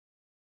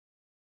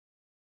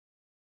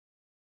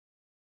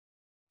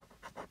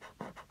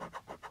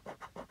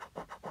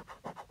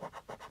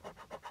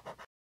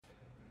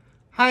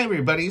Hi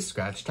everybody,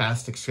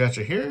 Scratchtastic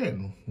Scratcher here,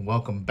 and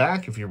welcome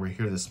back. If you were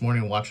here this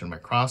morning watching my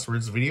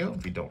crosswords video,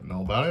 if you don't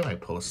know about it, I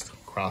post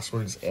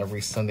crosswords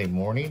every Sunday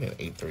morning at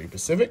 8:30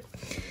 Pacific.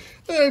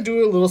 Then I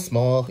do a little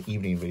small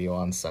evening video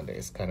on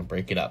Sundays, kind of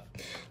break it up.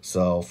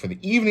 So for the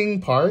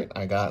evening part,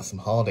 I got some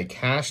holiday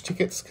cash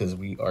tickets because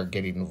we are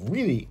getting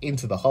really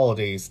into the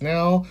holidays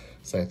now.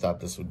 So I thought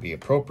this would be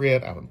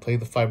appropriate. I haven't played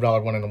the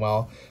 $5 one in a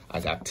while. I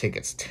got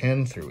tickets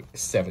 10 through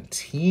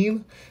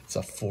 17. It's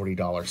a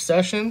 $40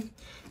 session.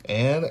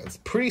 And it's a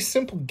pretty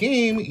simple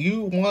game.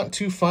 You want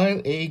to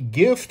find a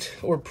gift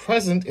or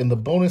present in the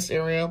bonus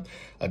area,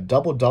 a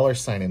double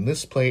 $sign in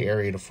this play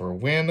area for a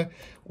win,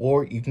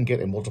 or you can get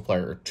a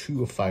multiplier of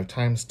 2 of 5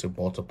 times to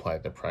multiply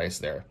the prize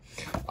there.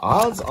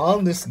 Odds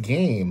on this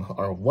game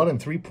are 1 in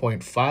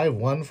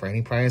 3.51 for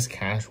any prize,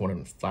 cash 1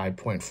 in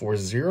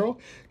 5.40,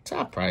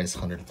 top prize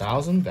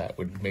 100,000. That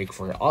would make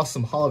for an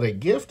awesome holiday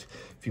gift.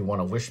 If you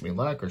want to wish me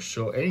luck or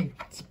show any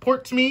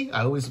support to me,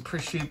 I always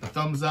appreciate the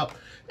thumbs up.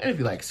 And if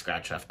you like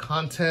Scratchcraft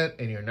content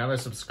and you're not a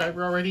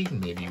subscriber already,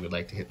 maybe you would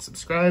like to hit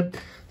subscribe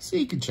so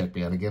you can check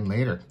me out again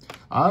later.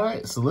 All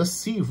right, so let's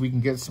see if we can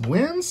get some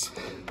wins.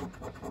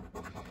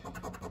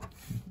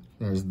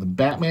 There's the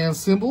Batman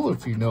symbol,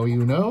 if you know,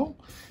 you know.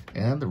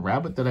 And the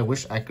rabbit that I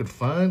wish I could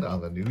find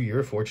on the New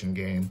Year fortune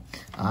game.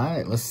 All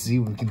right, let's see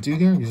what we can do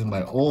here. Using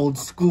my old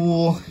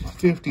school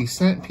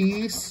 50-cent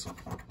piece.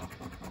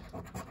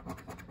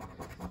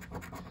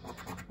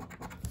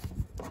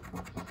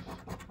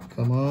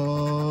 Come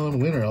on,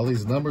 winner. All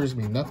these numbers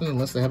mean nothing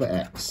unless they have an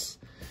X.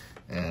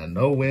 And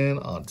no win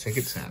on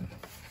ticket 10.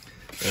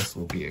 This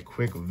will be a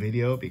quick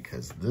video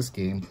because this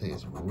game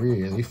plays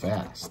really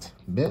fast.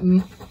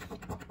 Mitten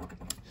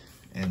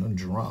and a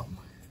drum.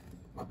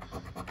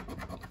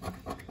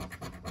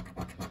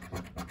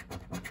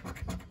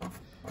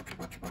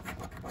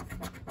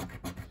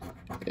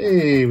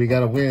 Hey, we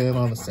got a win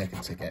on the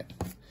second ticket.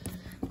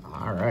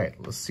 All right,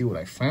 let's see what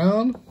I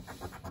found.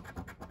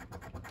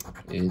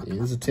 It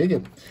is a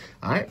ticket.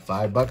 All right,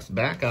 $5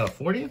 back out of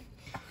 40.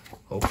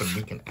 Hoping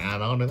we can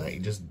add on to that. You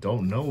just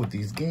don't know with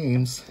these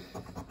games.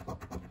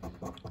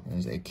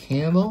 There's a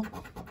candle,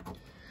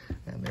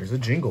 and there's a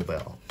jingle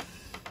bell.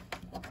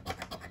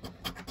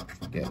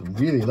 If you get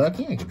really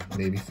lucky, I could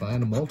maybe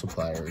find a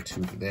multiplier or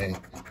two today.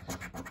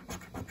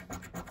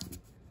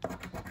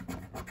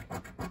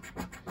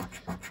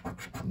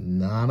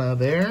 Nada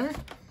there.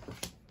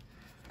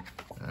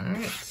 All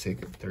right,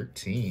 ticket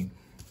 13.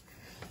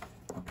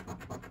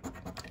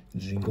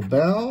 Jingle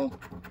bell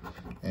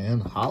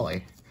and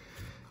Holly.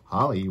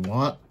 Holly, you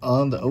want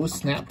on the O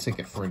Snap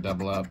ticket for a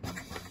double up.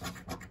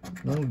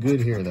 No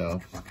good here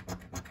though.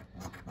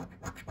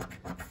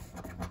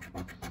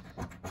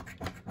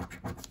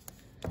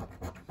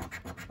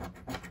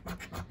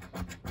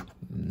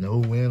 No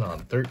win on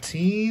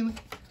 13.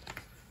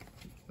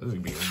 This is gonna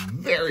be a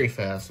very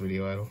fast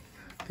video.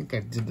 I think I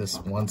did this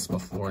once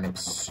before and it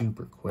was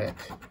super quick.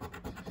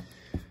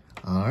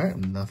 All right,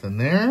 nothing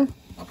there.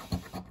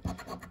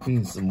 We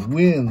need some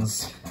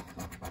wins.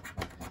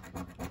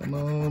 Come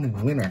on,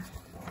 winner.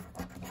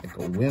 Like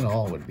a win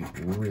all would be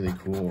really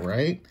cool,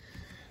 right?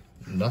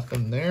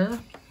 Nothing there.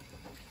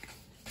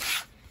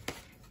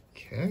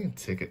 Okay,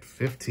 ticket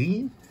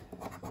 15.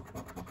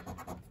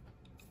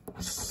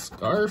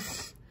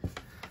 Scarf.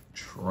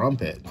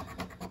 Trumpet.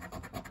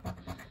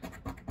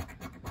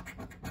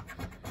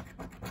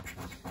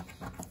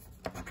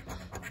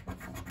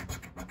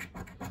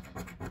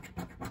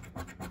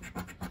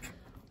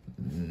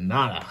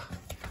 Nada.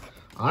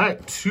 All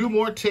right, 2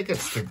 more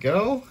tickets to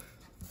go.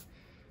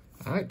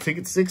 All right,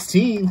 ticket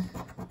 16.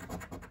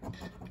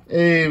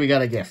 Hey, we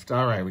got a gift.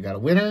 All right, we got a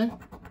winner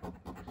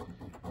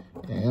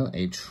and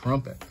a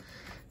trumpet.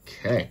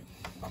 Okay,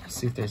 let's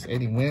see if there's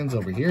any wins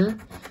over here.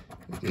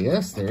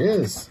 Yes, there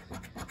is.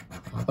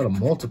 How about a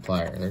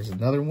multiplier? There's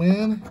another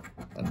win,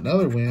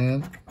 another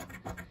win,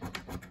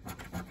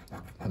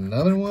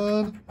 another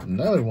one,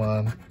 another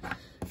one.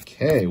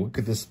 Okay, what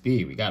could this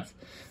be? We got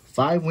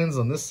 5 wins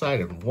on this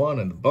side and 1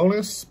 in the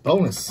bonus.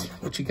 Bonus,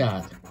 what you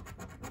got?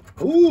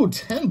 Ooh,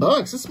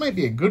 $10. This might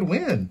be a good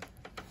win.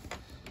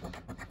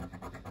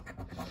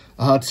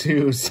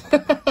 Twos.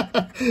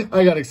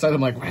 I got excited.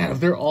 I'm like, man, if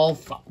they're all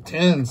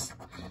 10s.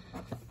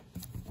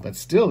 But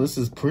still, this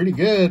is pretty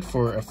good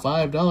for a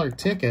 $5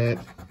 ticket.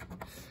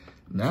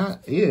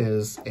 That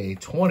is a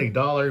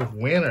 $20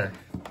 winner.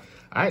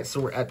 All right,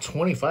 so we're at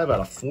 25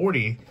 out of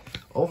 40.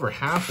 Over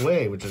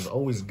halfway, which is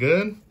always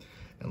good.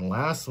 And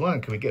last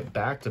one, can we get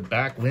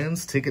back-to-back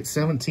wins? Ticket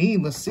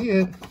 17, let's see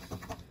it.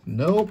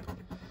 Nope,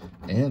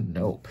 and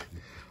nope.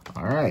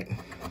 All right.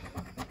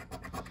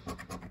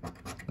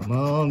 Come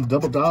on,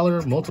 double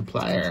dollar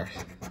multiplier.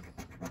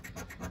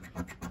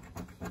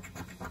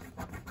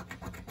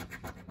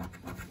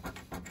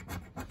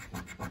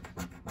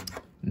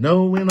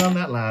 No win on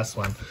that last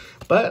one.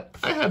 But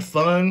I had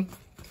fun,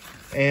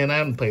 and I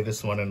haven't played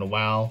this one in a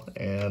while,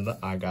 and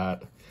I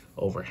got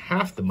over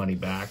half the money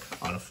back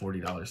on a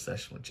 $40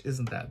 session, which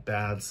isn't that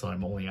bad. So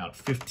I'm only out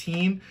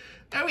 15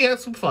 and we had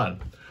some fun.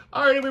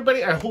 All right,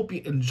 everybody, I hope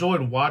you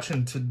enjoyed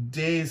watching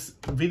today's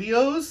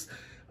videos.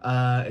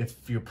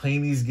 If you're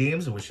playing these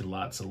games, I wish you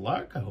lots of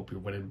luck. I hope you're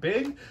winning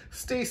big.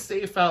 Stay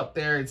safe out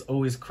there. It's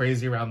always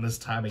crazy around this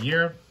time of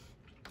year.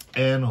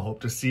 And I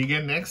hope to see you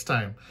again next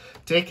time.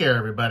 Take care,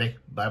 everybody.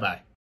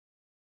 Bye-bye.